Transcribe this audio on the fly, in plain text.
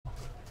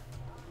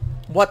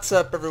What's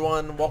up,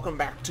 everyone? Welcome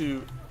back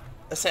to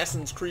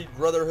Assassin's Creed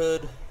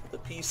Brotherhood, the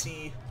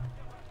PC.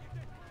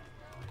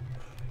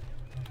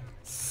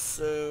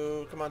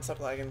 So, come on, stop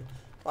lagging.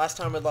 Last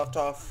time we left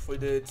off, we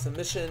did some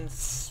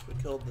missions.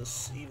 We killed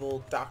this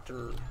evil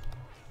Dr.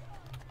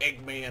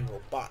 Eggman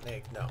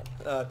Robotnik. No,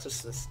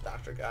 just this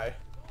doctor guy.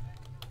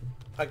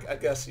 I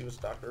guess he was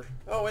a doctor.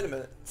 Oh, wait a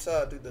minute.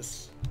 Let's do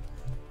this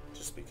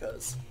just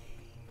because.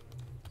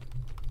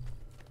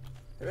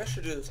 Maybe I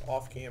should do this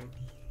off cam.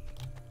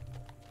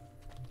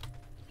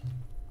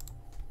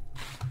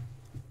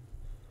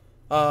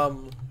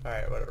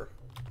 Alright, whatever.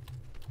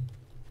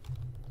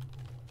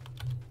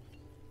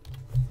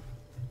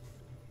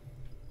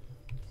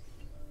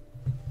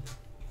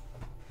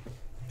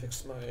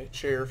 Fix my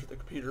chair for the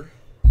computer.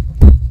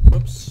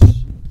 Whoops.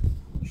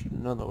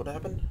 Should not know what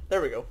happened.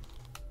 There we go.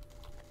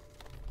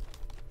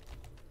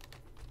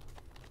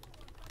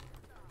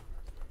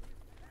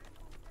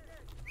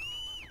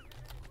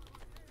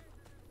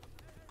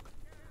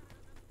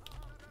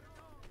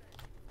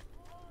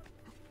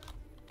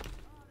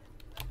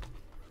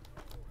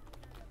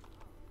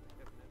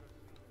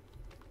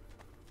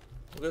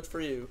 Good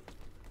for you.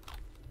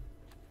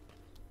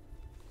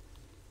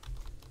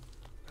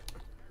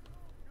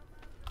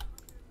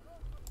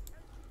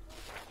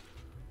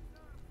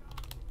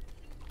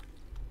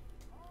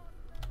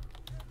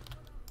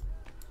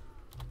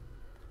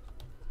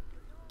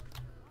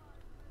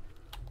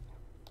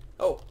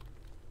 Oh.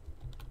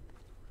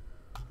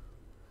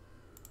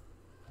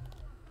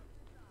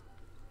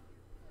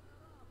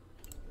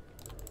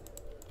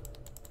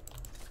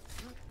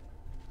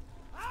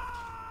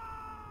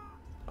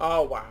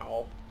 Oh,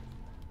 wow.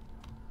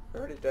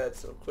 You're already dead,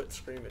 so quit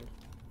screaming.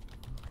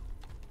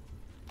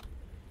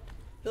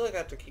 I feel like I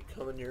have to keep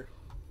coming here.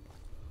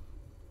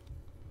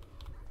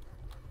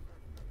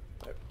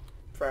 I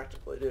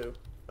practically do.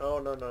 Oh,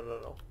 no, no, no,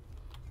 no.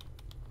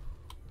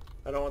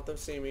 I don't want them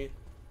to see me.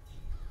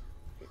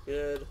 Okay,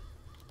 good.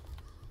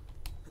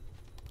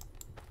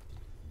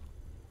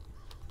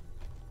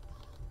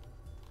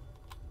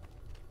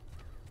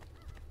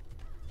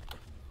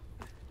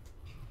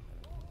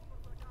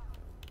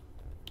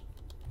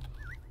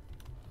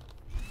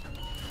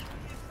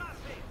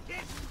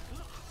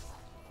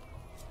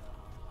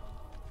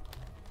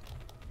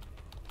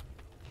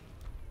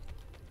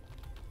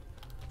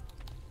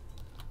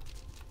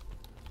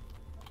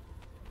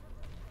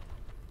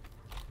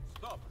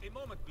 Stop! A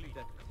moment, please.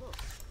 That close.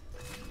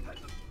 Right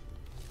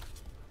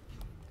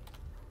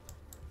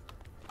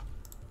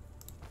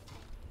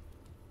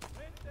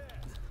there.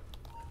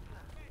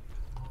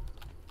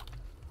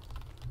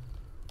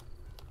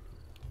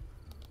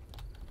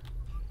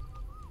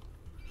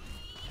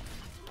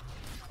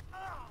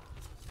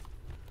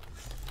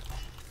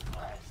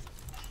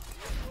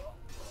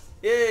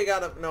 Yay,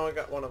 got him. No, I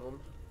got one of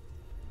them.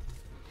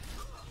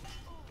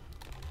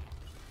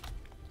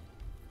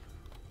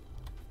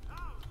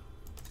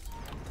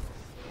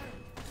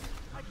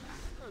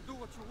 Do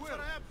what you will,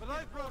 but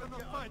I've brought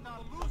enough fight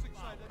not the losing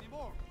side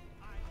anymore.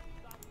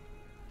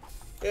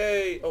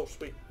 Yay! Oh,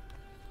 sweet.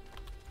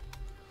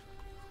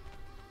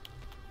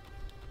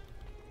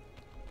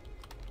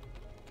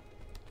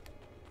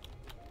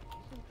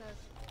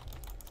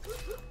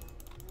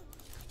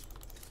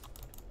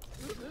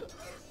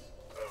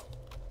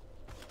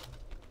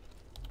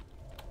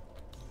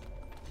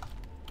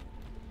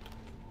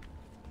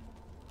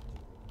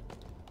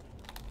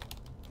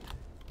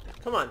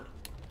 Come on.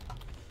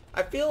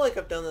 I feel like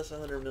I've done this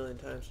 100 million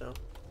times now.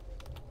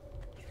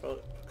 It's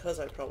probably, because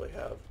I probably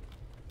have.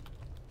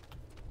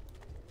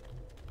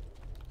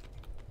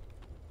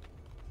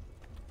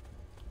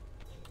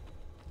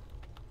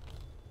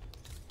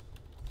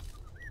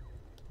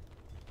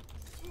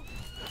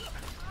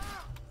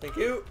 Thank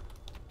you.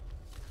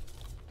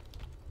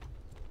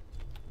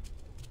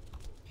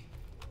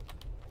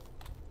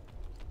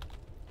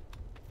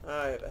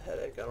 I have a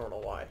headache. I don't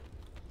know why.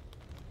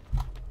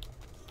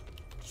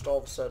 Just all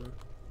of a sudden.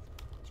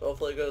 So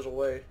hopefully it goes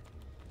away.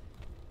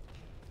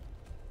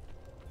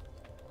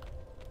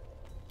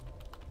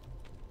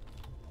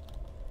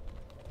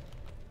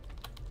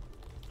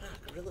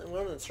 I'm really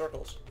running in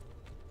circles.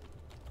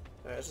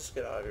 Alright, let's just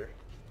get out of here.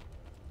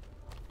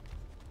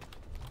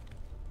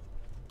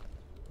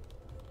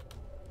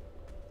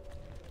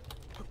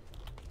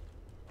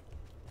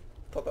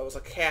 Thought that was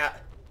a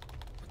cat.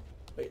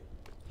 Wait.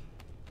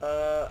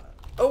 Oh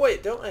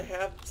wait, don't I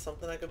have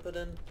something I could put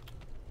in?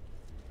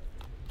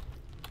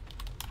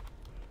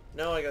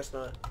 No, I guess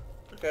not.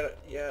 Okay,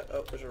 yeah,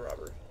 oh, there's a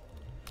robber.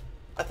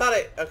 I thought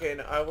okay,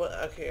 no,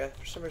 okay,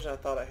 for some reason I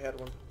thought I had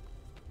one.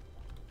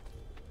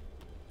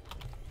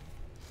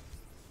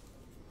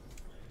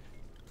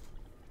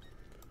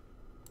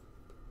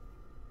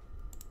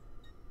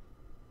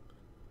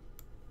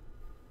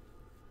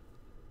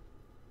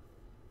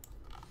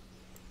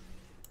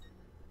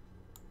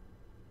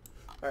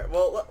 Alright,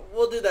 well,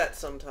 we'll do that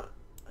sometime.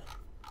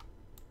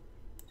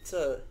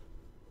 Let's,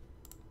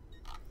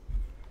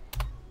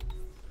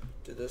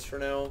 do this for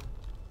now.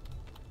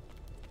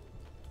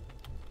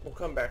 We'll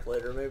come back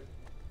later, maybe.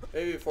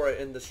 Maybe before I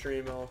end the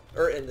stream,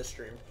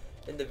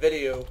 in the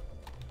video,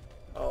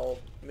 I'll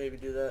maybe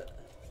do that.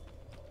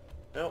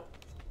 Nope.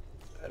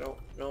 I don't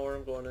know where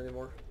I'm going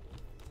anymore.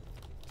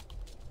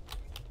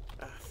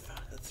 Ah,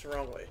 fuck, that's the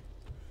wrong way.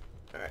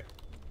 Alright,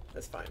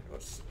 that's fine.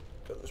 Let's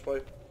go this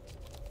way.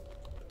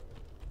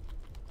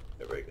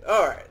 There we go.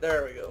 Alright,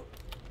 there we go.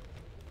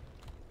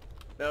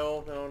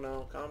 No, no,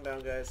 no. Calm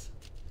down, guys.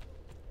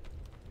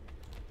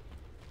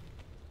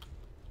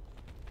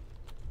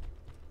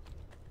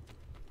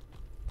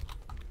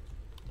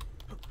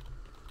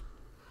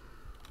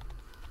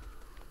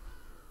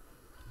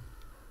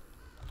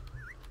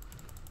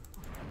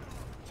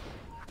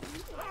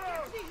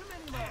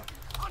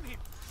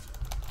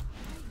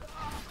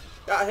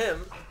 Got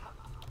him.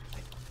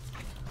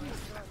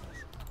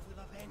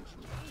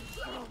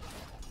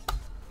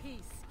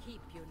 Peace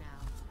keep you now.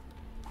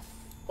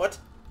 What?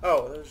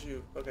 Oh, that was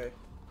you. Okay.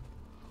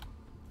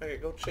 Okay,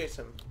 go chase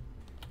him.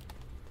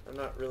 I'm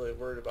not really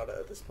worried about it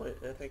at this point.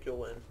 I think you'll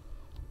win.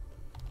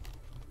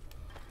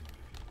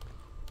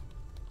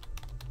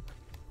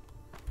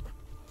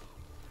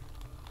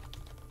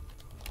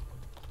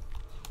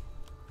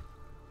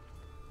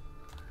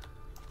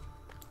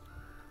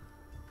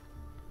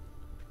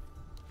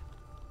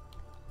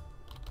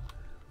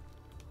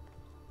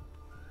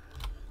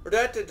 Or did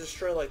I have to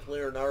destroy, like,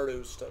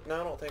 Leonardo's stuff? No,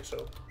 I don't think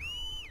so.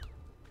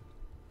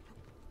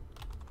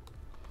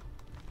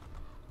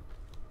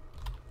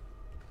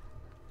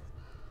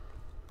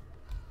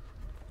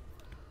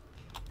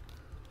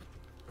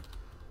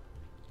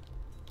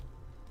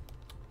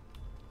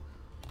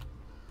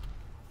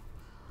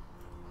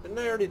 Didn't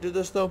I already do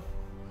this, though?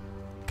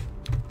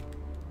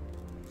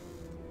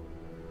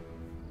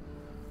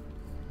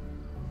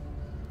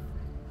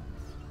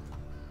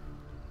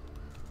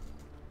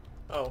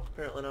 Oh,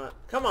 apparently not.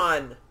 Come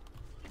on!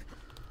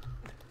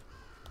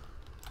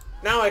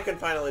 Now I can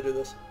finally do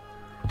this.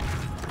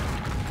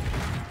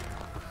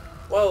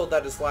 Whoa,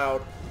 that is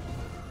loud.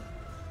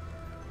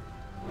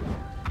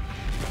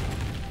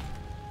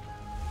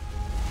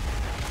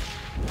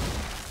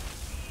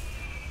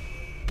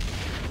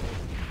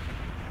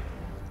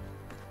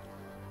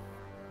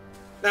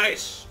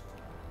 Nice!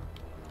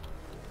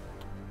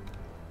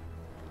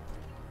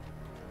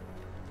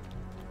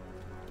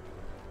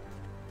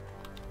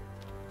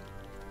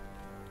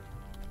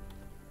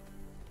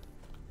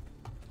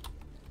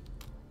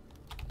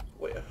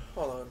 Wait,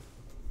 hold on.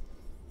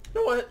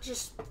 You know what?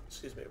 Just,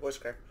 excuse me, voice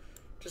crack.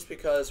 Just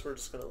because we're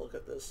just gonna look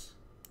at this.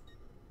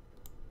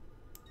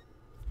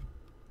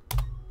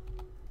 And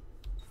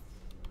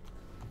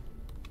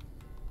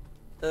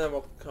then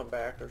we'll come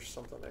back or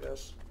something, I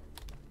guess.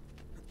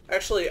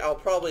 Actually, I'll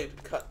probably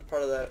cut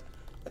part of that.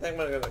 I think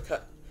I'm gonna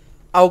cut.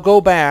 I'll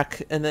go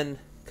back and then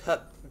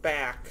cut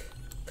back.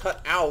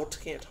 Cut out.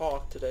 Can't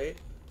talk today.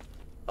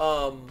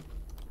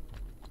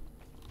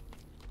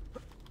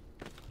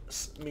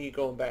 Me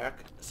going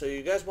back, so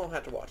you guys won't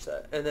have to watch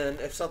that. And then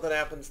if something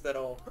happens, then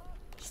I'll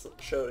just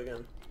show it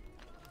again.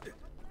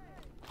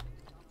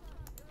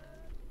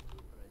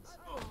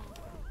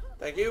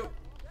 Thank you.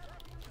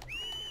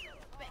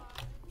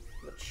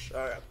 Which,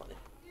 I got plenty.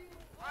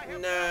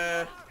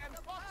 Nah.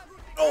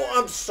 Oh,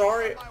 I'm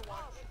sorry.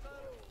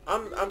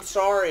 I'm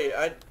sorry.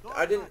 I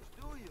didn't.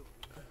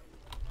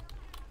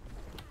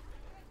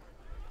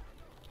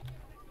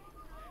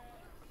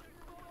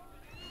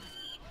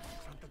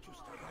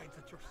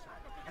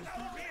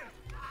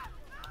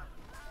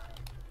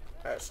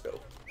 Alright, let's go.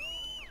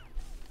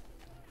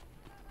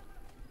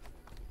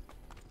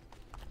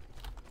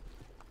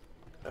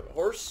 I have a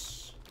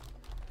horse.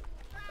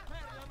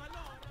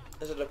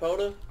 Is it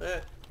Epona?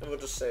 And we'll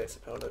just say it's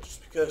Epona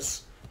just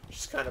because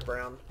she's kind of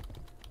brown.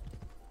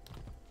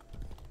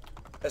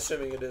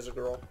 Assuming it is a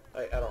girl.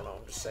 I don't know,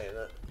 I'm just saying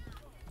that.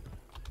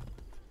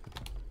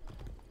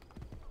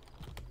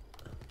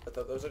 I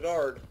thought there was a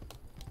guard.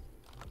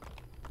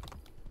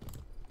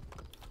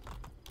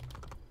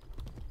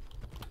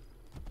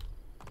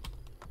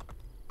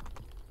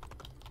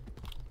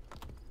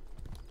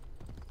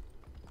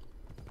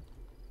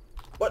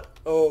 What?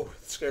 Oh,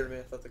 it scared me.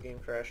 I thought the game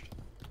crashed.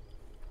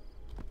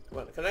 Come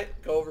on, can I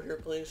go over here,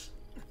 please?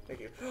 Thank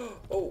you.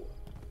 Oh,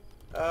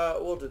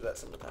 we'll do that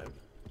sometime.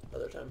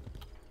 Other time.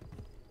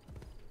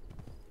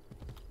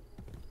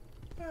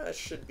 I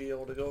should be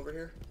able to go over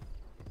here.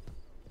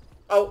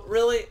 Oh,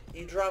 really?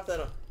 You dropped that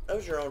on... That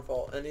was your own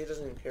fault, and he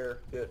doesn't even care.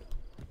 Good.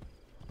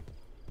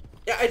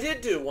 Yeah, I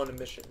did do one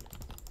mission.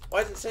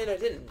 Why is it saying I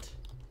didn't?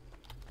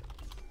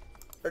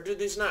 Or do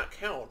these not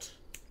count?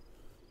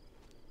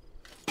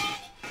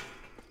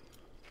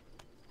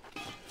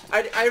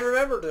 I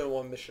remember doing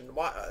one mission.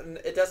 Why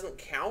it doesn't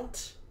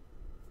count?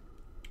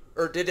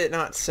 Or did it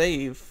not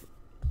save?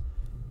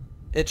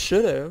 It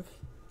should have.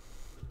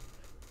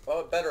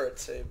 Well, better it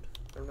saved.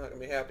 I'm not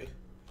gonna be happy.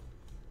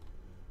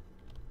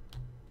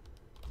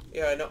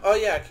 Yeah, I know. Oh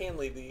yeah, I can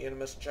leave the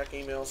Animus and check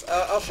emails.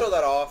 I'll show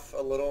that off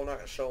a little. I'm not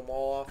gonna show them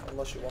all off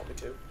unless you want me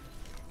to.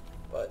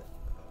 But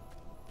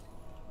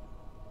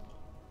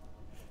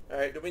all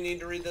right, do we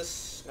need to read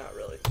this? Not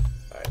really.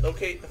 All right,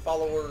 locate the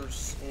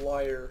followers'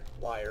 lair.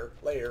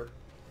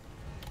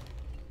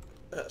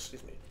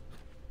 Excuse me.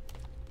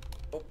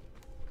 Oh.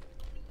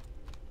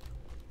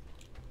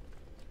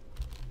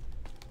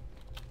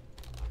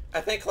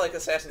 I think like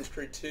Assassin's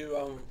Creed 2,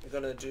 I'm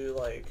gonna do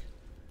like,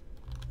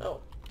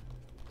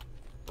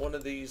 one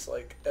of these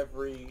like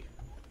every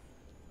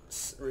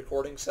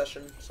recording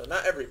session. So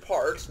not every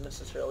part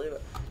necessarily,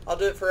 but I'll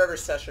do it for every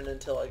session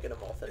until I get them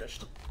all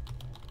finished.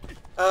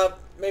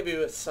 Maybe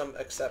with some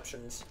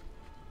exceptions.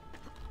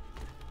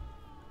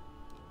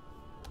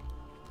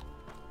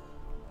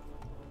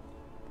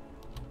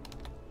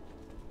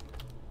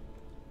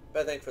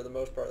 But I think for the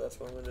most part, that's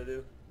what I'm going to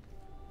do.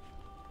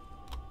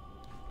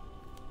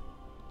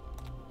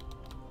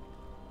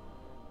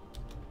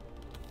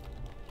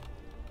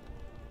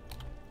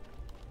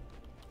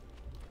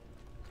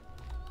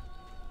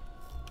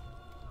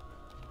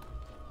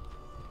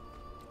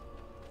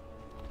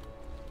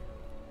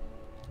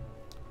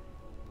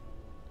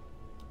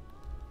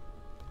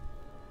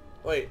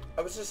 Wait,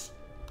 I was just...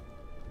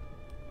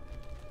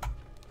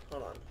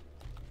 Hold on.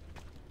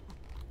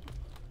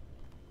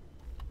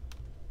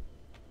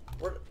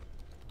 Where...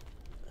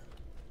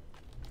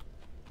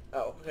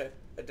 Oh, okay.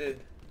 I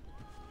did.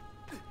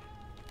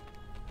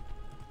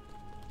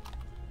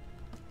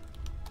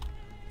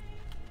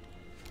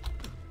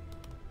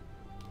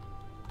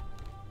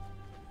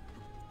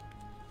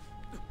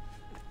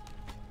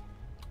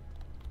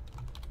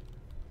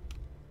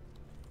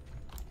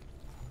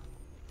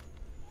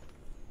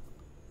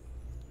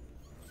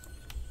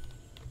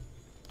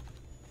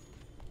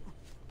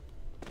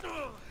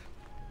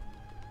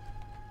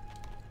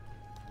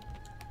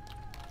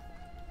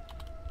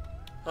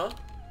 Huh?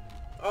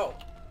 Oh.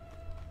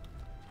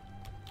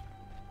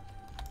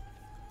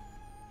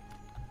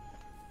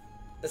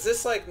 Is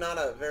this like not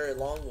a very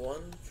long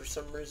one? For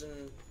some reason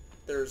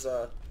there's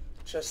a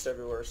chest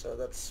everywhere, so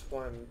that's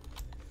why I'm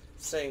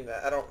saying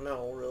that. I don't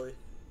know, really.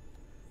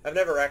 I've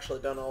never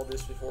actually done all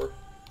this before.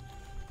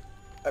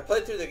 I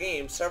played through the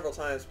game several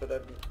times, but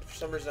for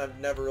some reason I've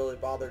never really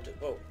bothered to...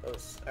 Whoa, that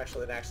was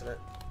actually an accident.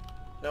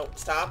 No,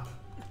 stop.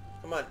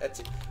 Come on,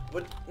 Ezio.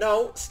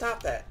 No,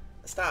 stop that.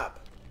 Stop.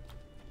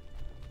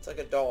 It's like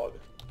a dog.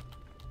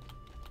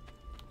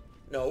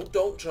 No,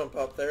 don't jump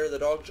up there. The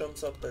dog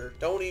jumps up there.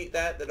 Don't eat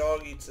that. The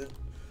dog eats it.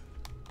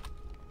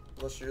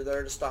 Unless you're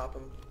there to stop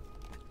him.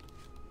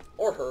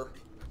 Or her.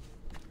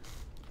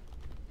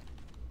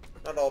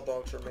 Not all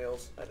dogs are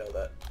males. I know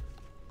that.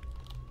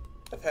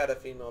 I've had a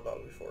female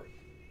dog before.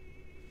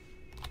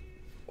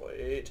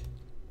 Wait.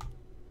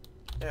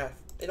 Yeah.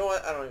 You know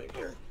what? I don't even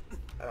care.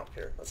 I don't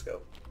care. Let's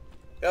go.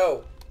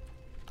 Go!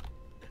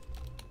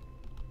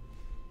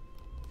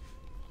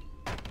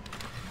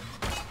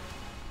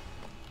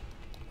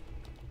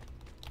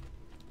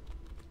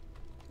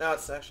 No,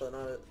 it's actually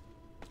not it.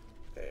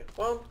 Okay,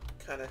 well,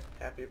 I'm kind of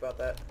happy about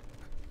that.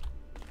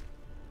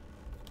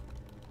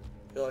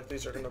 I feel like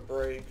these are going to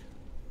break.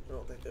 I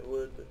don't think they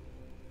would, but...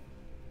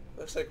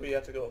 Looks like we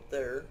have to go up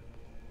there.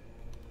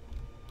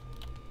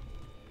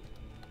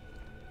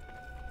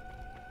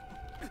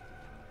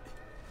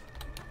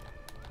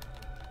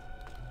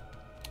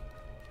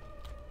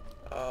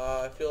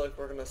 I feel like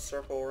we're going to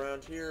circle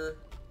around here.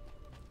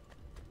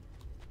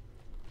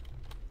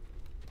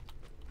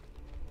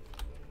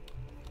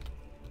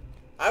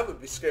 I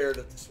would be scared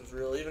if this was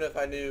real, even if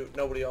I knew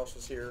nobody else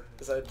was here,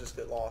 because I'd just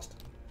get lost.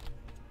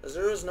 Because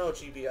there is no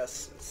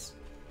GPS.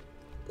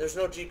 There's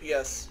no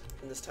GPS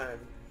in this time.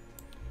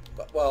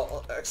 But,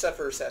 well, except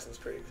for Assassin's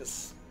Creed,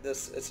 because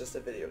it's just a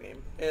video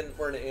game. And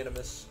we're in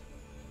Animus.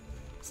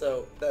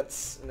 So,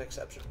 that's an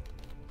exception.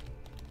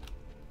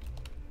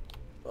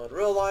 But in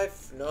real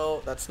life, no,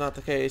 that's not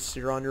the case.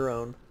 You're on your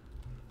own.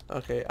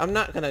 Okay, I'm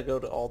not going to go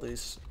to all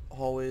these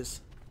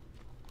hallways.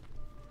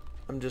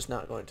 I'm just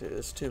not going to.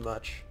 It's too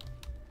much.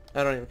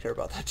 I don't even care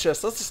about that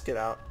chest. Let's just get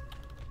out.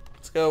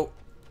 Let's go.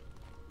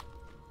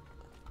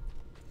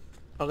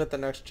 I'll get the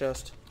next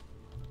chest.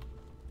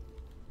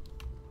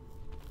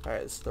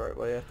 Alright, this is the right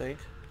way, I think.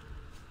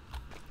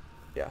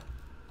 Yeah.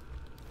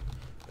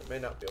 There may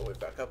not be a way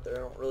back up there. I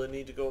don't really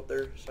need to go up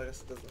there, so I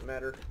guess it doesn't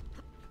matter.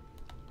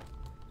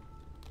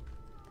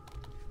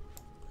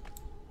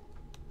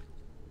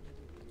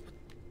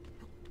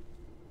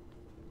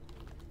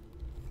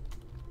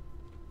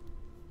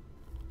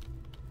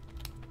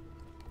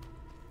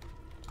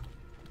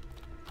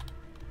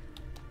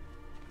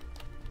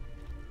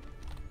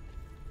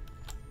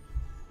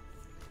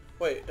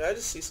 Wait, did I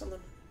just see something?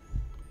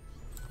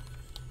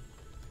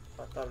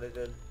 I thought I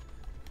did.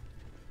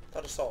 I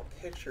thought I saw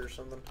a picture or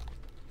something.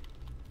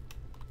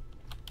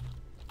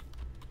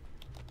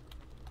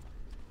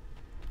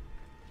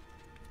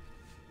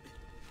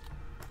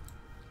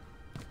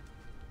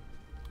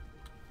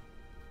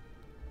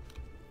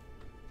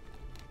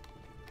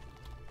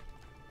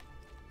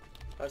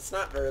 It's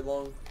not very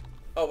long.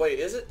 Oh wait,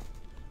 is it?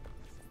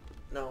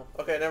 No.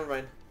 Okay, never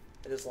mind.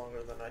 It is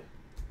longer than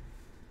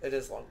It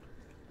is long.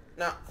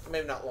 Not,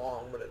 maybe not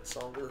long, but it's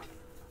longer.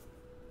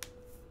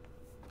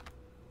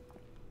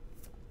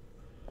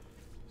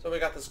 So we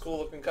got this cool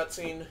looking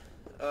cutscene.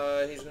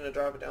 He's gonna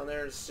drop it down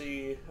there to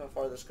see how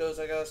far this goes,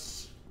 I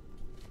guess.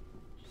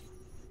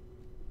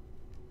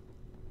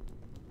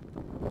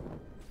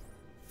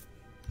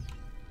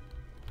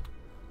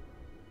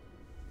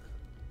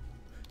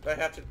 I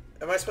have to...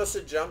 Am I supposed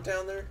to jump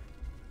down there?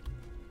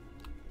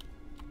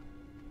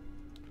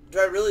 Do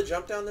I really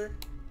jump down there?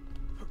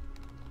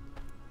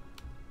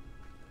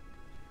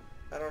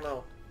 I don't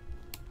know.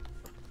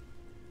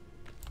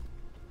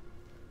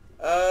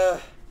 I'm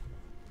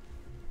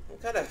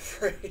kind of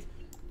afraid.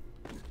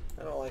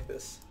 I don't like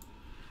this.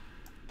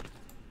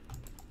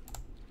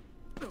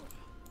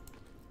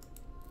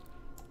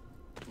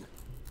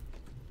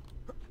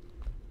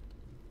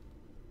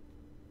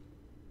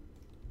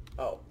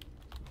 Oh.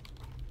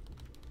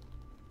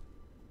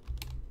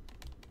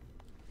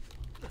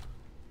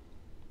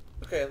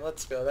 Okay,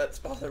 let's go. That's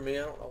bothering me.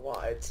 I don't know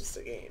why. It's just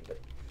a game, but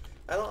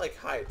I don't like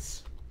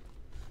heights.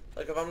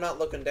 Like, if I'm not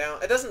looking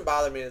down... It doesn't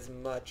bother me as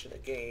much in a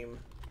game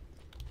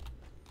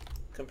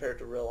compared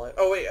to real life.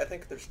 Oh, wait. I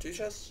think there's 2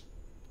 chests?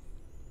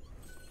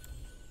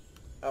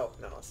 Oh,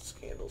 no. It's just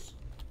candles.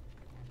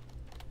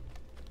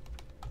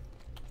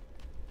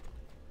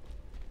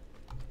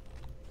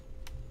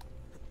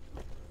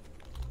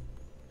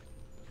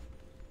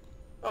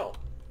 Oh.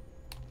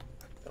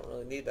 Don't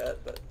really need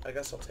that, but I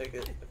guess I'll take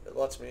it if it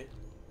lets me.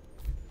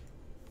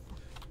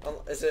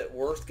 Is it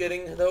worth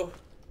getting, though?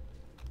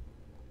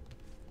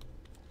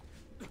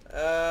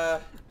 I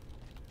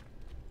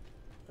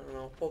don't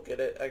know. We'll get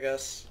it, I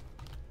guess.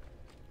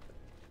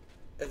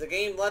 If the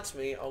game lets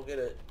me, I'll get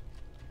it.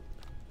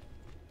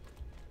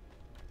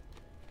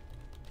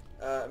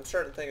 I'm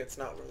starting to think it's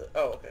not worth it.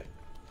 Oh, okay.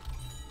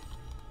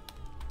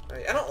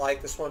 I don't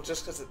like this one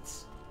just because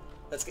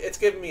it's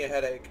giving me a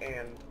headache,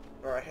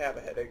 or I have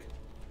a headache.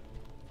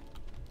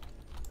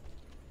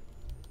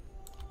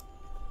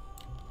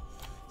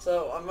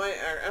 So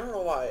I don't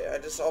know why. I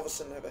just all of a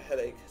sudden have a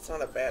headache. It's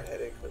not a bad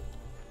headache, but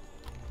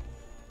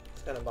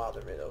it's gonna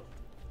bother me though.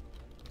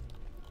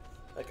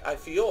 Like, I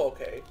feel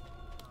okay.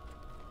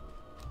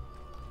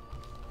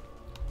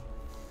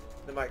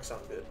 The mic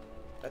sounds good.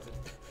 I have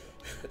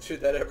to do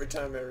that every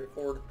time I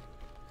record.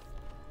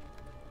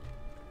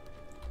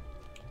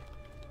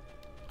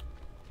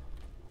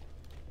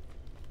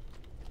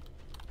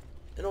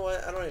 You know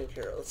what? I don't even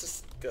care. Let's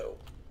just go.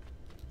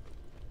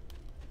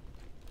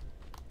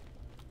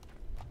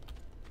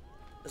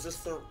 Is this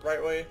the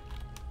right way?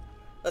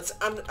 I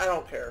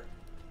don't care.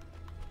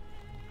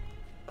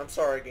 I'm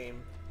sorry,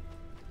 game.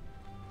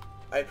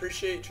 I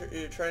appreciate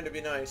you trying to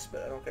be nice,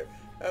 but I don't care.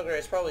 Okay,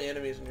 it's probably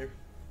enemies in here.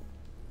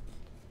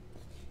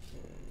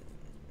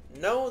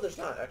 No, there's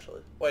not,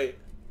 actually. Wait.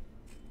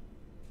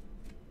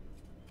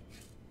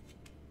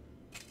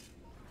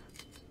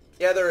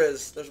 Yeah, there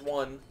is. There's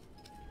one.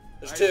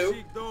 There's 2. I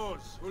seek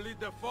those who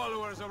lead the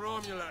followers of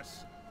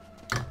Romulus.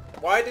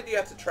 Why did you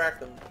have to track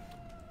them?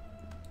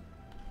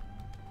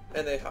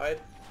 And they hide?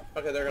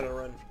 Okay, they're gonna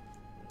run.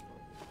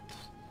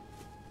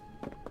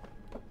 I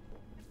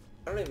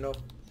don't even know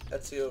if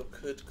Ezio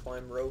could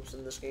climb ropes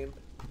in this game.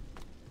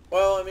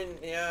 Well, I mean,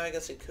 yeah, I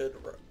guess he could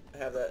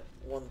have that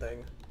one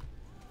thing.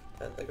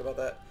 I didn't think about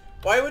that.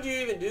 Why would you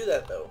even do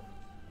that, though?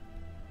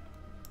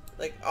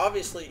 Like,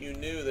 obviously you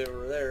knew they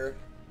were there.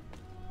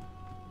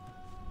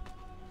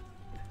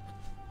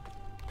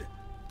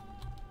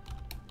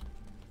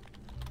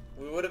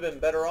 We would have been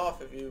better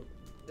off if you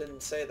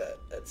didn't say that,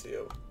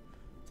 Ezio.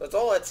 So it's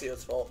all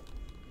Ezio's fault.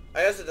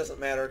 I guess it doesn't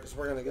matter because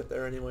we're going to get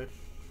there anyway.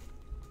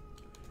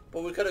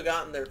 But we could have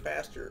gotten there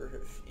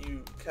faster if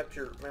you kept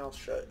your mouth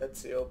shut,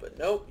 Ezio. But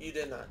nope, you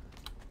did not.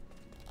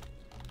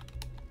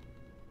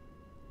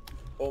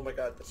 Oh my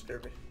god, that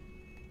scared me.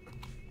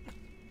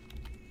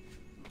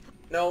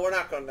 No, we're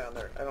not going down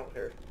there. I don't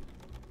care.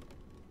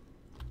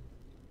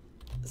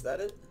 Is that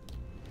it?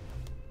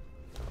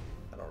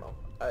 I don't know.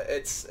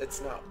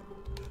 It's not.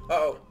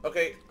 Uh-oh.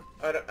 Okay.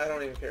 I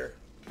don't even care.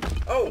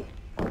 Oh!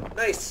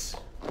 Nice!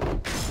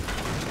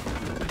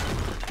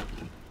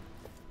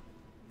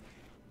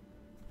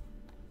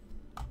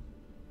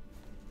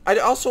 I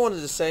also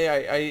wanted to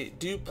say I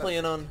do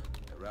plan on...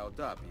 Route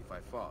up if I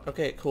fall.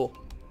 Okay, cool.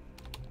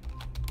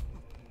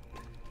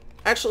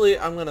 Actually,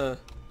 I'm gonna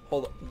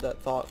hold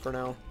that thought for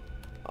now.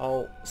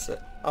 I'll say...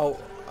 Oh,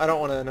 I don't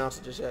want to announce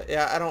it just yet.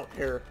 Yeah, I don't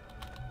care.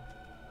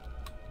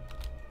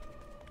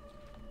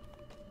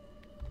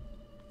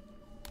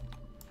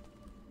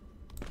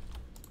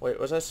 Wait,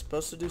 was I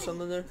supposed to do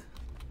something there?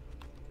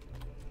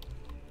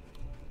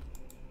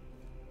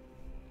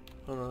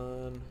 Hold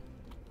on.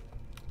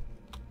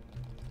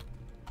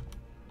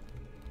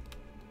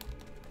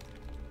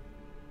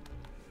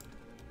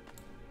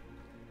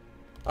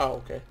 Oh,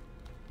 okay.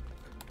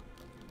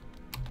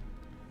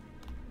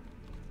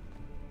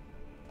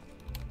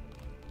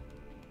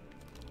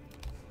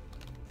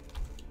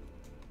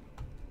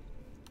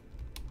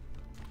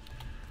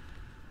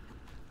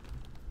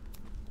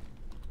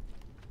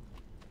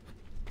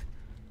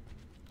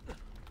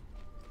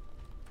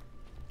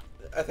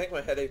 I think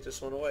my headache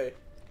just went away.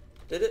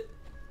 Did it?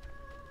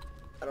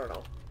 I don't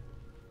know.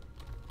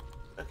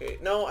 Okay,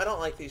 no, I don't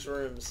like these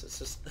rooms. It's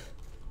just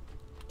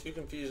too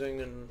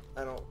confusing and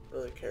I don't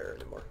really care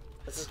anymore.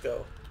 Let's just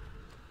go.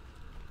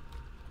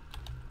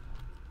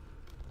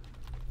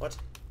 What?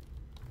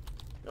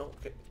 No,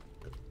 okay.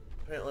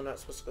 Apparently not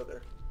supposed to go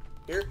there.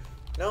 Here?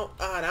 No?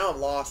 Ah, now I'm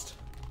lost.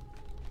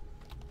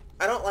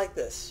 I don't like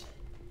this.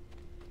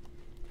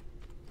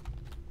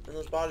 And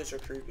those bodies are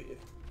creepy.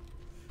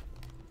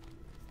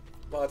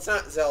 Well, it's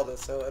not Zelda,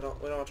 so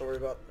we don't have to worry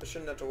about. I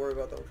shouldn't have to worry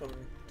about them coming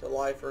to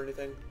life or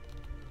anything.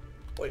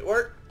 Wait,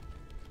 where?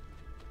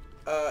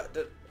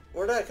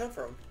 Where did I come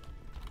from?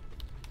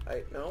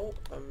 No,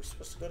 I'm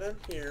supposed to go down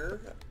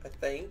here, I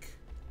think.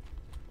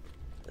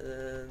 And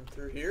then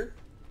through here.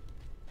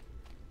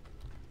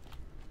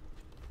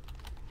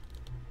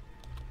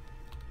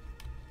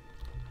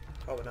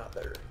 Probably not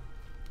there.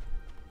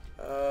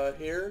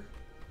 Here.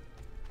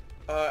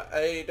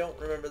 I don't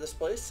remember this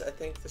place. I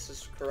think this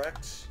is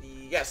correct.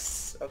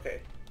 Yes. Okay.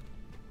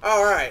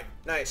 Alright.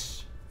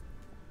 Nice.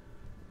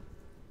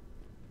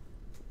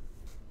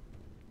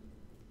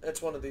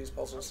 It's one of these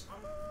puzzles.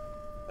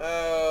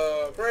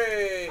 Oh,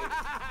 great!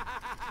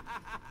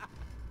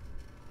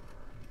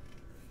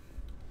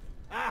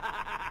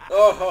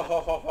 Oh, ho, ho,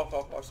 ho, ho,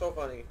 ho, ho, so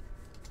funny.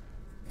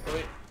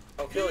 Wait,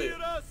 I'll kill you. Hear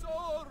us,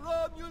 O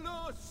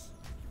Romulus!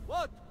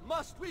 What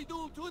must we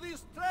do to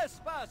this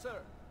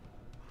trespasser?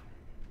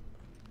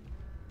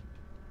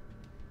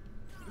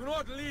 Do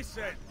not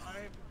listen.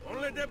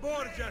 Only the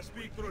Borgia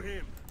speak through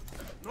him,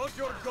 not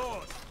your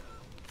god.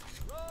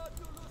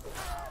 Romulus,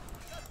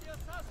 let the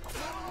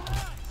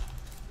assassin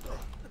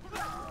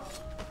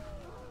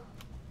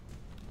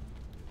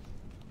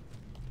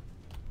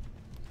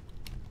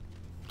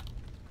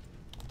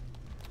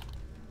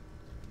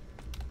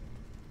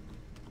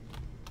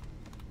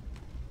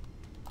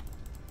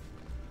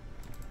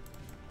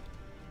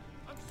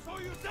And so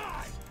you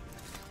die!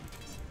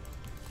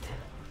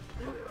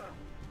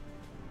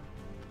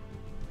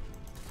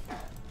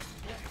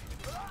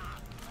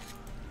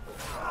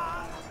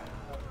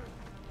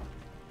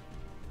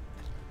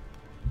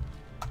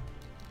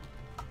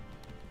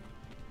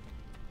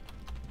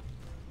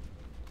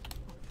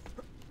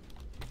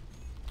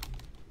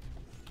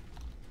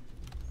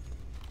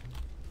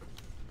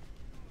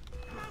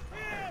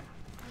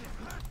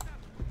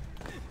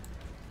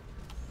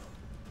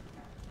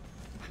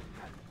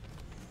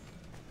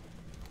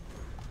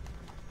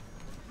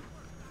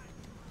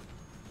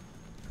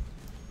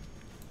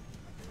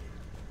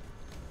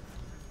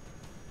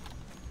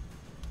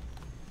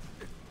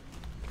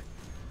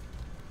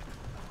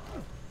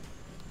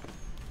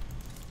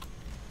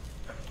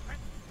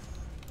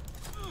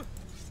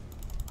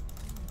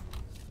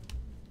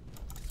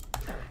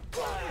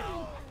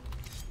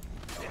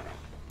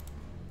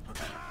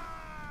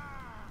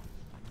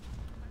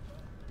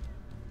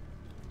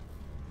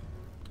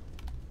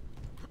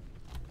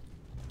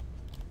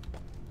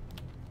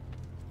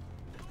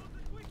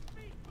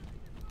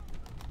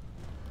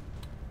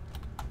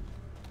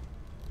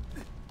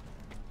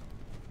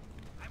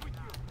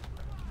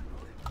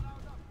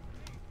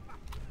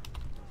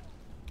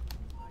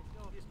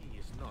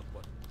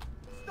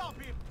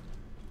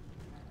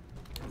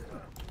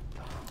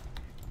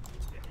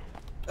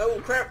 Oh,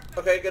 crap.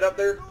 Okay, get up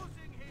there.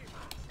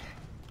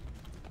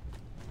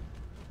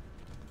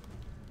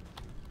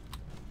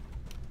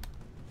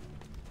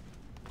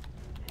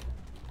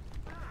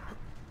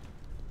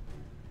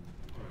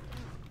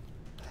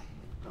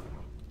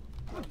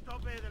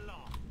 Obey the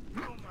law.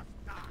 You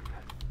must die.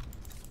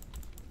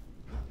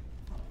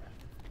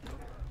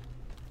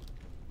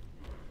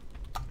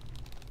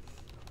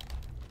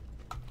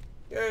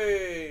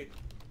 Yay.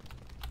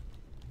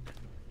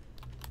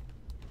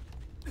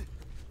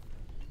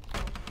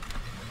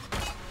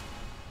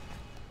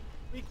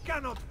 We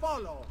cannot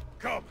follow.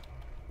 Come.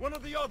 One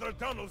of the other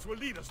tunnels will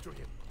lead us to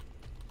him.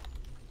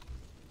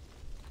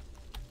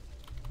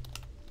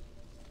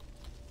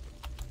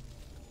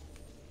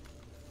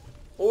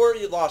 Or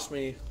you lost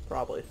me,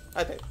 probably.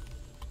 I think.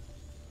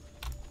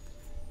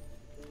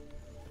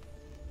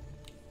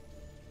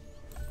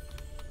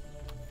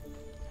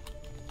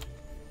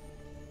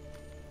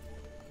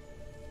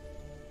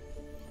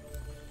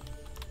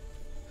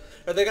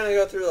 Are they gonna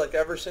go through like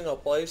every single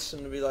place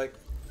and it'll be like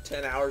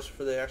 10 hours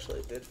before they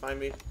actually did find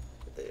me?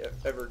 If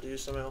they ever do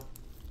somehow.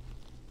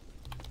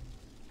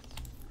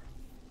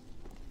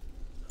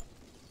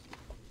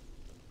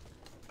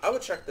 I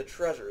would check the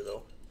treasure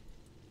though.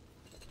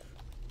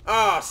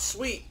 Ah,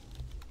 sweet!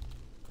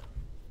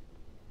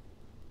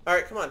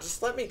 Alright, come on,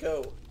 just let me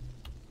go.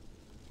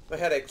 My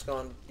headache's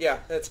gone. Yeah,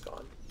 it's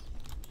gone.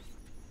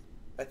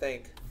 I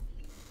think.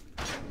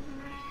 I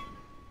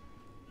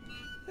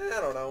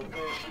don't know.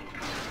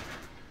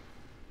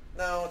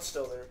 No, it's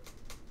still there.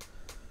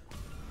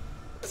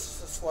 It's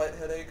just a slight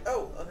headache.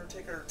 Oh,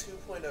 Undertaker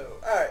 2.0.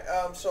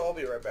 Alright, so I'll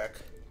be right back.